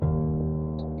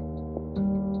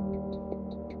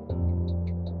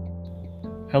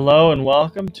Hello and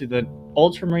welcome to the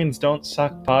Ultramarines Don't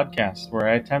Suck podcast, where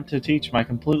I attempt to teach my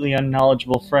completely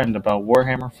unknowledgeable friend about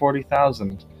Warhammer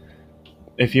 40,000.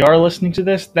 If you are listening to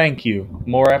this, thank you.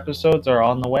 More episodes are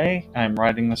on the way. I'm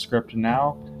writing the script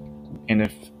now,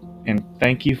 and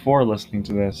thank you for listening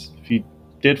to this. If you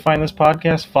did find this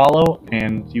podcast, follow,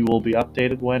 and you will be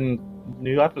updated when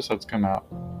new episodes come out.